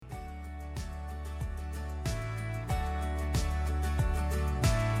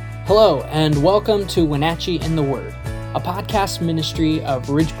Hello, and welcome to Wenatchee in the Word, a podcast ministry of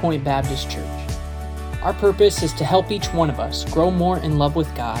Ridgepoint Baptist Church. Our purpose is to help each one of us grow more in love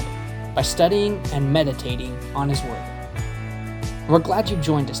with God by studying and meditating on His Word. We're glad you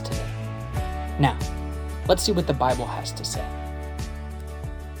joined us today. Now, let's see what the Bible has to say.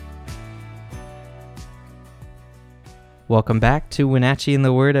 Welcome back to Wenatchee in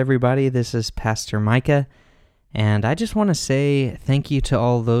the Word, everybody. This is Pastor Micah, and I just want to say thank you to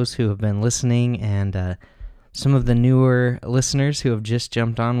all those who have been listening and some of the newer listeners who have just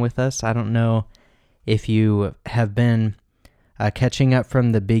jumped on with us. I don't know if you have been catching up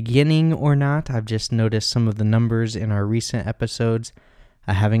from the beginning or not. I've just noticed some of the numbers in our recent episodes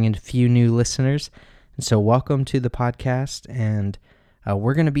having a few new listeners. And so welcome to the podcast, and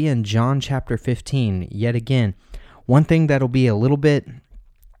we're going to be in John chapter 15 yet again. One thing that'll be a little bit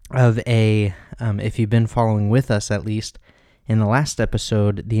of a, if you've been following with us at least, in the last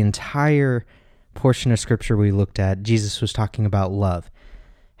episode, the entire portion of Scripture we looked at, Jesus was talking about love.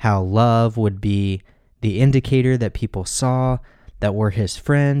 How love would be the indicator that people saw, that we're His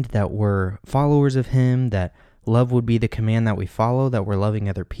friend, that we're followers of Him, that love would be the command that we follow, that we're loving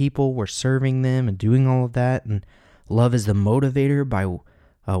other people, we're serving them and doing all of that, and love is the motivator by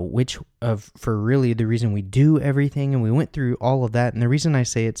for really the reason we do everything, and we went through all of that. And the reason I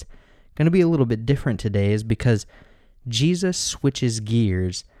say it's going to be a little bit different today is because Jesus switches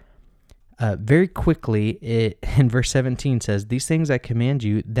gears very quickly. In verse 17 says, "These things I command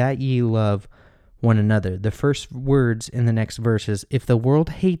you, that ye love one another." The first words in the next verse is, "If the world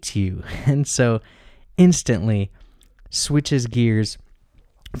hates you." And so instantly switches gears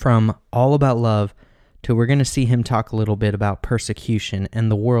from all about love to we're going to see him talk a little bit about persecution and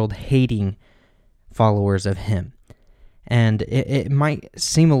the world hating followers of him. And it might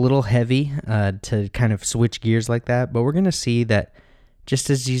seem a little heavy to kind of switch gears like that, but we're going to see that just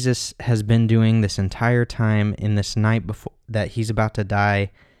as Jesus has been doing this entire time in this night before that he's about to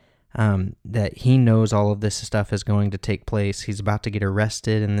die, that he knows all of this stuff is going to take place. He's about to get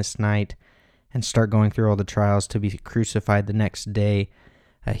arrested in this night and start going through all the trials to be crucified the next day.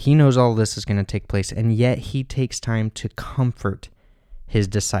 He knows all of this is going to take place, and yet he takes time to comfort his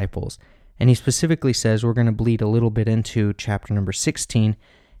disciples. And he specifically says, we're going to bleed a little bit into chapter number 16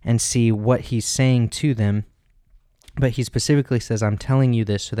 and see what he's saying to them. But he specifically says, I'm telling you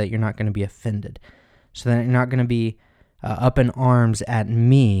this so that you're not going to be offended, so that you're not going to be up in arms at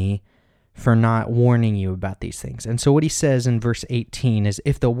me for not warning you about these things. And so what he says in verse 18 is,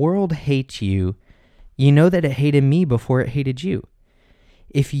 if the world hates you, ye know that it hated me before it hated you.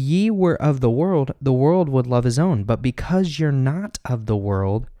 If ye were of the world would love his own. But because you're not of the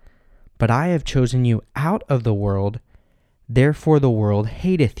world, but I have chosen you out of the world, therefore the world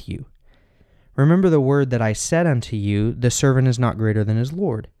hateth you. Remember the word that I said unto you, the servant is not greater than his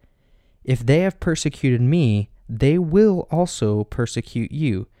Lord. If they have persecuted me, they will also persecute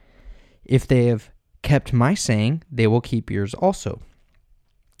you. If they have kept my saying, they will keep yours also.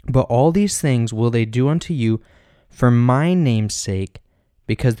 But all these things will they do unto you for my name's sake,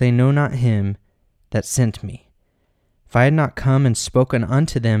 because they know not him that sent me. If I had not come and spoken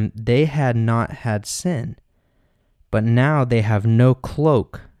unto them, they had not had sin. But now they have no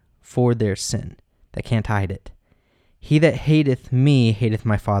cloak for their sin. They can't hide it. He that hateth me hateth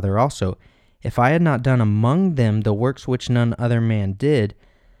my Father also. If I had not done among them the works which none other man did,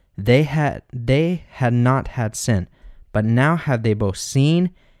 they had not had sin. But now have they both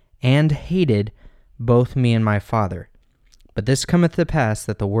seen and hated both me and my Father. But this cometh to pass,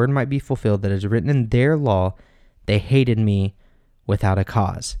 that the word might be fulfilled that is written in their law, they hated me without a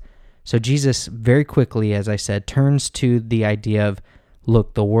cause. So Jesus very quickly, as I said, turns to the idea of,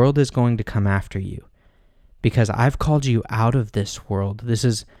 look, the world is going to come after you because I've called you out of this world. This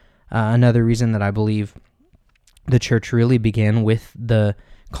is another reason that I believe the church really began with the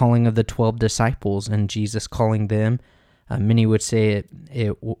calling of the 12 disciples and Jesus calling them. Many would say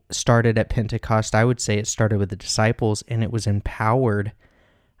it started at Pentecost. I would say it started with the disciples, and it was empowered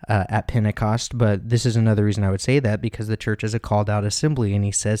at Pentecost. But this is another reason I would say that, because the church is a called out assembly, and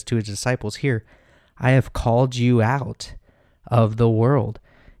he says to his disciples here, I have called you out of the world.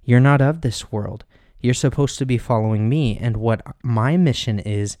 You're not of this world. You're supposed to be following me, and what my mission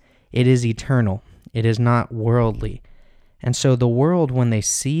is, it is eternal. It is not worldly. And so the world, when they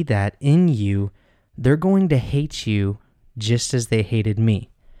see that in you, they're going to hate you just as they hated me.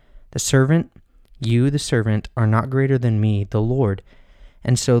 The servant, you, the servant, are not greater than me, the Lord.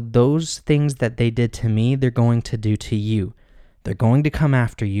 And so those things that they did to me, they're going to do to you. They're going to come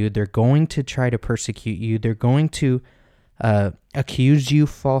after you. They're going to try to persecute you. They're going to accuse you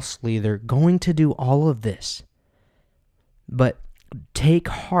falsely. They're going to do all of this. But Take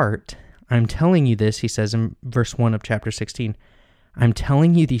heart. I'm telling you this, he says in verse 1 of chapter 16. I'm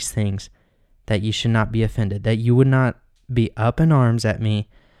telling you these things that you should not be offended, that you would not be up in arms at me,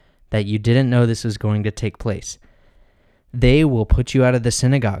 that you didn't know this was going to take place. They will put you out of the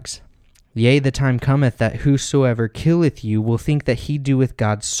synagogues. Yea, the time cometh that whosoever killeth you will think that he doeth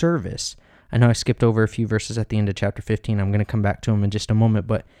God's service. I know I skipped over a few verses at the end of chapter 15. I'm going to come back to them in just a moment,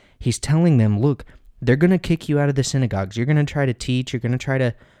 but he's telling them, look, they're going to kick you out of the synagogues. You're going to try to teach. You're going to try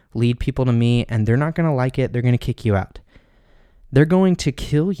to lead people to me, and they're not going to like it. They're going to kick you out. They're going to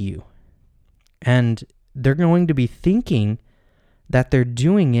kill you, and they're going to be thinking that they're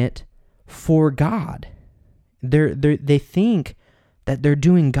doing it for God. They think that they're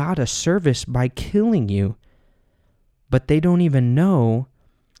doing God a service by killing you, but they don't even know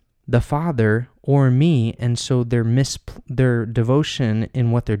the Father or me, and so their devotion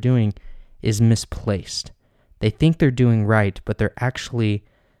in what they're doing is misplaced. They think they're doing right, but they're actually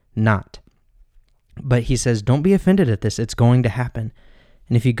not. But he says, don't be offended at this. It's going to happen.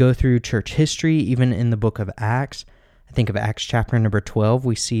 And if you go through church history, even in the book of Acts, I think of Acts chapter number 12,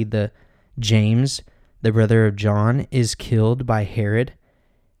 we see James, the brother of John, is killed by Herod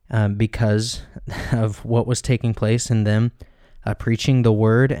because of what was taking place in them preaching the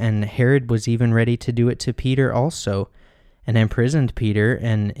word. And Herod was even ready to do it to Peter also, and imprisoned Peter.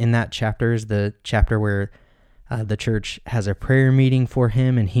 And in that chapter is the chapter where the church has a prayer meeting for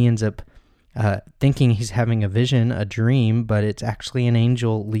him, and he ends up thinking he's having a vision, a dream, but it's actually an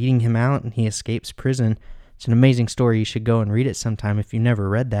angel leading him out, and he escapes prison. It's an amazing story. You should go and read it sometime if you never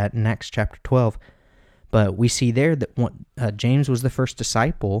read that in Acts chapter 12. But we see there that James was the first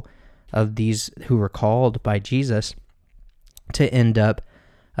disciple of these who were called by Jesus to end up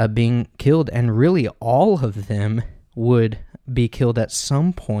being killed. And really all of them would be killed at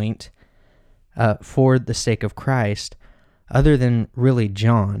some point for the sake of Christ, other than really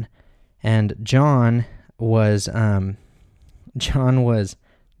John. And John was,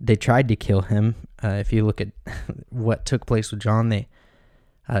 they tried to kill him. If you look at what took place with John, they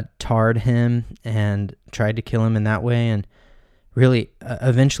tarred him and tried to kill him in that way. And really,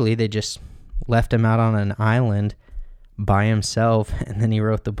 eventually they just left him out on an island by himself. And then he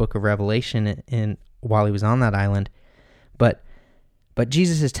wrote the book of Revelation while he was on that island. But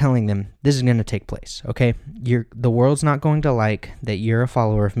Jesus is telling them this is going to take place, okay? The world's not going to like that you're a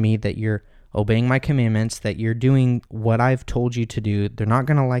follower of me, that you're obeying my commandments, that you're doing what I've told you to do. They're not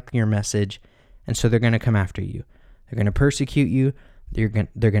going to like your message, and so they're going to come after you. They're going to persecute you. They're going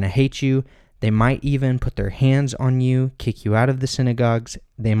to hate you. They might even put their hands on you, kick you out of the synagogues.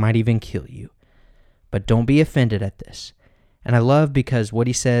 They might even kill you. But don't be offended at this. And I love because what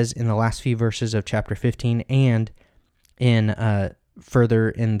he says in the last few verses of chapter 15 and in further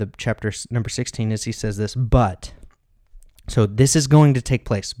in the chapter number 16 is he says this, but. So this is going to take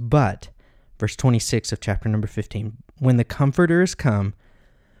place, but, verse 26 of chapter number 15, when the Comforter is come,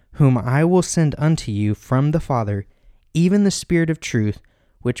 whom I will send unto you from the Father, even the Spirit of truth,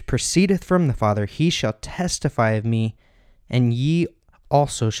 which proceedeth from the Father, he shall testify of me, and ye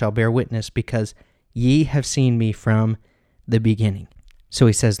also shall bear witness, because ye have seen me from the beginning. So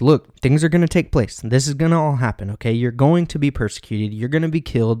he says, look, things are going to take place. This is going to all happen, okay? You're going to be persecuted. You're going to be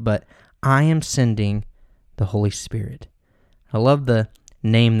killed, but I am sending the Holy Spirit. I love the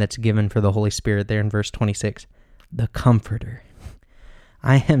name that's given for the Holy Spirit there in verse 26, the Comforter.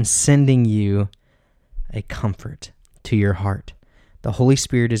 I am sending you a comfort to your heart. The Holy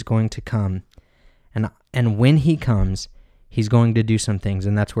Spirit is going to come, and when he comes, he's going to do some things,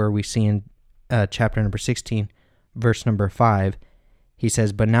 and that's where we see in chapter number 16, verse number 5, he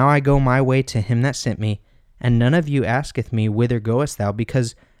says, but now I go my way to him that sent me, and none of you asketh me, whither goest thou?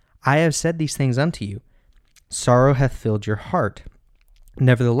 Because I have said these things unto you. Sorrow hath filled your heart.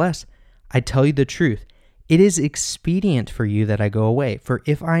 Nevertheless, I tell you the truth. It is expedient for you that I go away. For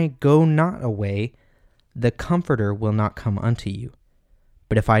if I go not away, the Comforter will not come unto you.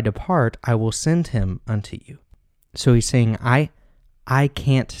 But if I depart, I will send him unto you. So he's saying, I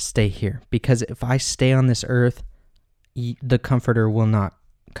can't stay here, because if I stay on this earth, the Comforter will not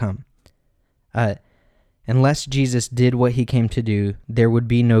come. Unless Jesus did what he came to do, there would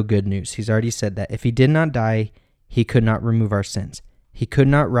be no good news. He's already said that. If he did not die, he could not remove our sins. He could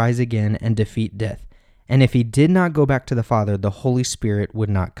not rise again and defeat death. And if he did not go back to the Father, the Holy Spirit would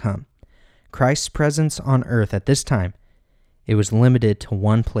not come. Christ's presence on earth at this time, it was limited to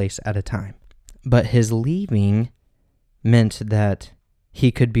one place at a time. But his leaving meant that he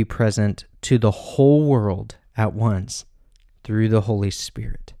could be present to the whole world at once through the Holy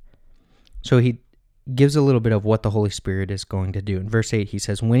Spirit. So he gives a little bit of what the Holy Spirit is going to do. In verse 8, he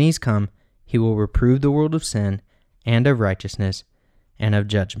says, when he's come, he will reprove the world of sin and of righteousness and of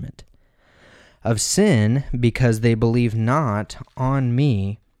judgment. Of sin, because they believe not on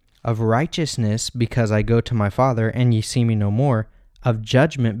me. Of righteousness, because I go to my Father, and ye see me no more. Of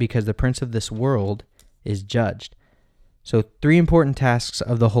judgment, because the prince of this world is judged. So 3 important tasks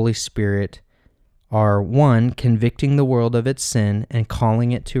of the Holy Spirit are 1, convicting the world of its sin and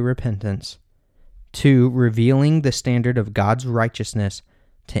calling it to repentance. 2, revealing the standard of God's righteousness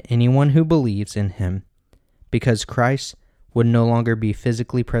to anyone who believes in him, because Christ would no longer be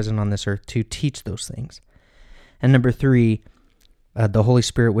physically present on this earth to teach those things. And number 3, the Holy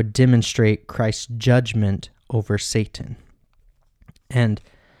Spirit would demonstrate Christ's judgment over Satan. And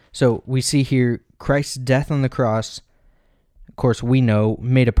so we see here Christ's death on the cross, of course, we know,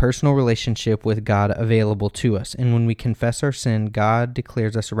 made a personal relationship with God available to us. And when we confess our sin, God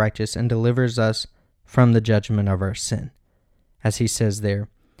declares us righteous and delivers us from the judgment of our sin. As he says there,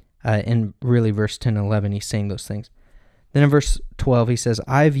 in really verse 10 and 11, he's saying those things. Then in verse 12, he says,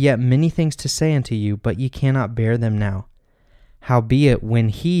 I have yet many things to say unto you, but ye cannot bear them now. Howbeit, when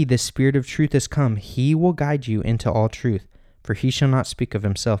he, the Spirit of truth, is come, he will guide you into all truth. For he shall not speak of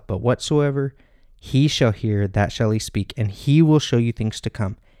himself, but whatsoever he shall hear, that shall he speak, and he will show you things to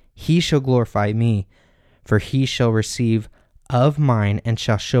come. He shall glorify me, for he shall receive of mine, and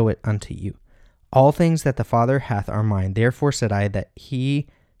shall show it unto you. All things that the Father hath are mine. Therefore said I, that he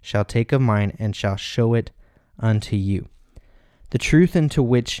shall take of mine, and shall show it unto you. The truth into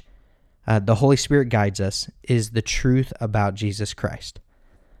which the Holy Spirit guides us is the truth about Jesus Christ.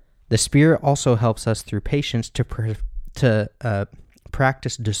 The Spirit also helps us through patience to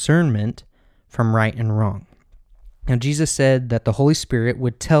practice discernment from right and wrong. Now, Jesus said that the Holy Spirit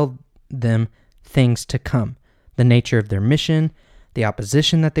would tell them things to come, the nature of their mission, the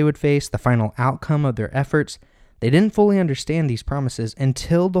opposition that they would face, the final outcome of their efforts. They didn't fully understand these promises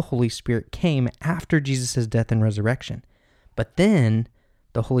until the Holy Spirit came after Jesus' death and resurrection. But then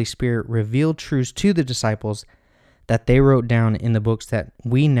the Holy Spirit revealed truths to the disciples that they wrote down in the books that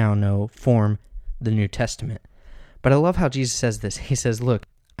we now know form the New Testament. But I love how Jesus says this. He says, look,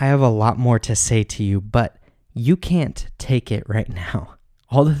 I have a lot more to say to you, but you can't take it right now.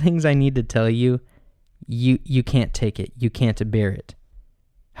 All the things I need to tell you, you can't take it. You can't bear it.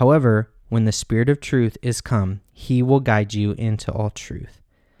 However, when the Spirit of truth is come, he will guide you into all truth.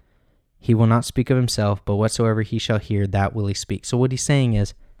 He will not speak of himself, but whatsoever he shall hear, that will he speak. So what he's saying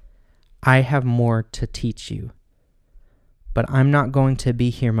is, I have more to teach you, but I'm not going to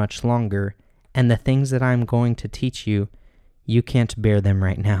be here much longer, and the things that I'm going to teach you, you can't bear them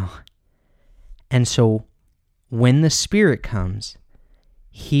right now. And so when the Spirit comes,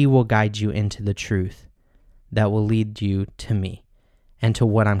 he will guide you into the truth that will lead you to me and to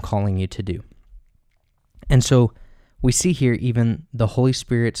what I'm calling you to do. And so we see here even the Holy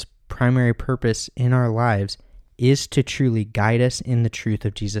Spirit's primary purpose in our lives is to truly guide us in the truth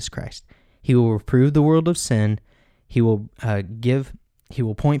of Jesus Christ. He will reprove the world of sin. He will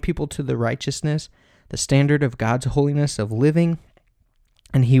point people to the righteousness, the standard of God's holiness of living,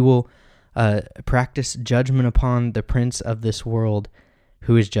 and he will practice judgment upon the prince of this world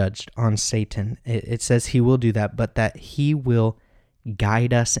who is judged, on Satan. It says he will do that, but that he will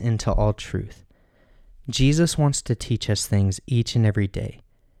guide us into all truth. Jesus wants to teach us things each and every day,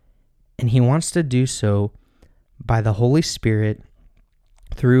 and he wants to do so by the Holy Spirit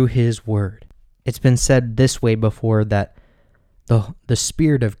through his word. It's been said this way before, that the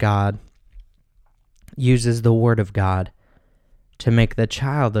Spirit of God uses the Word of God to make the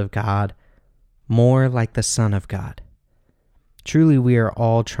child of God more like the Son of God. Truly, we are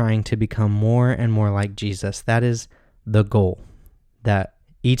all trying to become more and more like Jesus. That is the goal that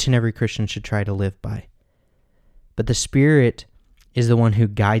each and every Christian should try to live by. But the Spirit is the one who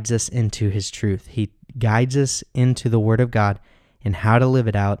guides us into his truth. He guides us into the Word of God and how to live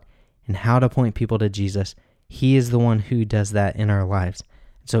it out and how to point people to Jesus. He is the one who does that in our lives.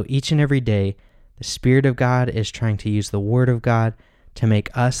 So each and every day, the Spirit of God is trying to use the Word of God to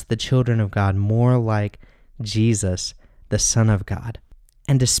make us, the children of God, more like Jesus, the Son of God.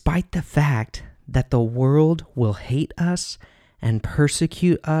 And despite the fact that the world will hate us and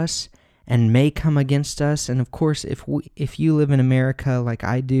persecute us and may come against us, and of course, if you live in America like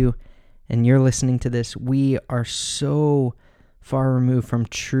I do, and you're listening to this, we are so far removed from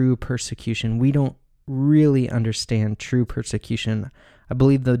true persecution. We don't really understand true persecution. I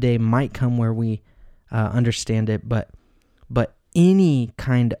believe the day might come where we understand it, but any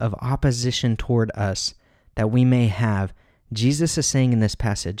kind of opposition toward us that we may have, Jesus is saying in this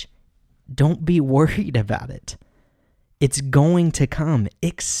passage, don't be worried about it. It's going to come.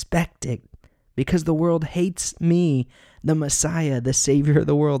 Expect it, because the world hates me, the Messiah, the Savior of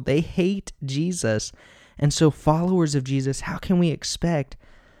the world. They hate Jesus, And so followers of Jesus, how can we expect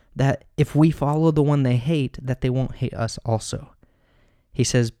that if we follow the one they hate, that they won't hate us also? He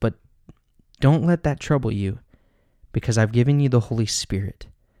says, but don't let that trouble you, because I've given you the Holy Spirit.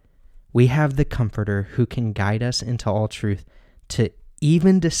 We have the Comforter who can guide us into all truth, to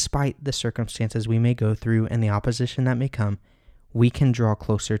even despite the circumstances we may go through and the opposition that may come, we can draw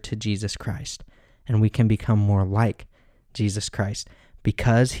closer to Jesus Christ, and we can become more like Jesus Christ,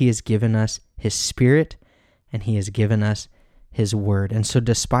 because he has given us his Spirit and he has given us his word. And so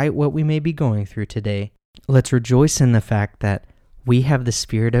despite what we may be going through today, let's rejoice in the fact that we have the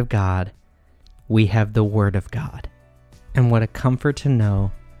Spirit of God, we have the Word of God. And what a comfort to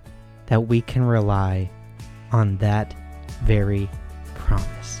know that we can rely on that very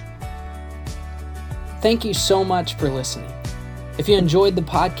promise. Thank you so much for listening. If you enjoyed the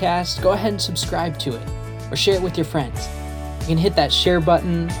podcast, go ahead and subscribe to it or share it with your friends. You can hit that share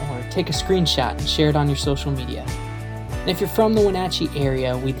button or take a screenshot and share it on your social media. And if you're from the Wenatchee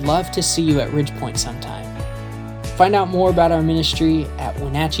area, we'd love to see you at Ridgepoint sometime. Find out more about our ministry at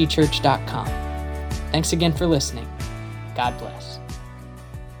wenatcheechurch.com. Thanks again for listening. God bless.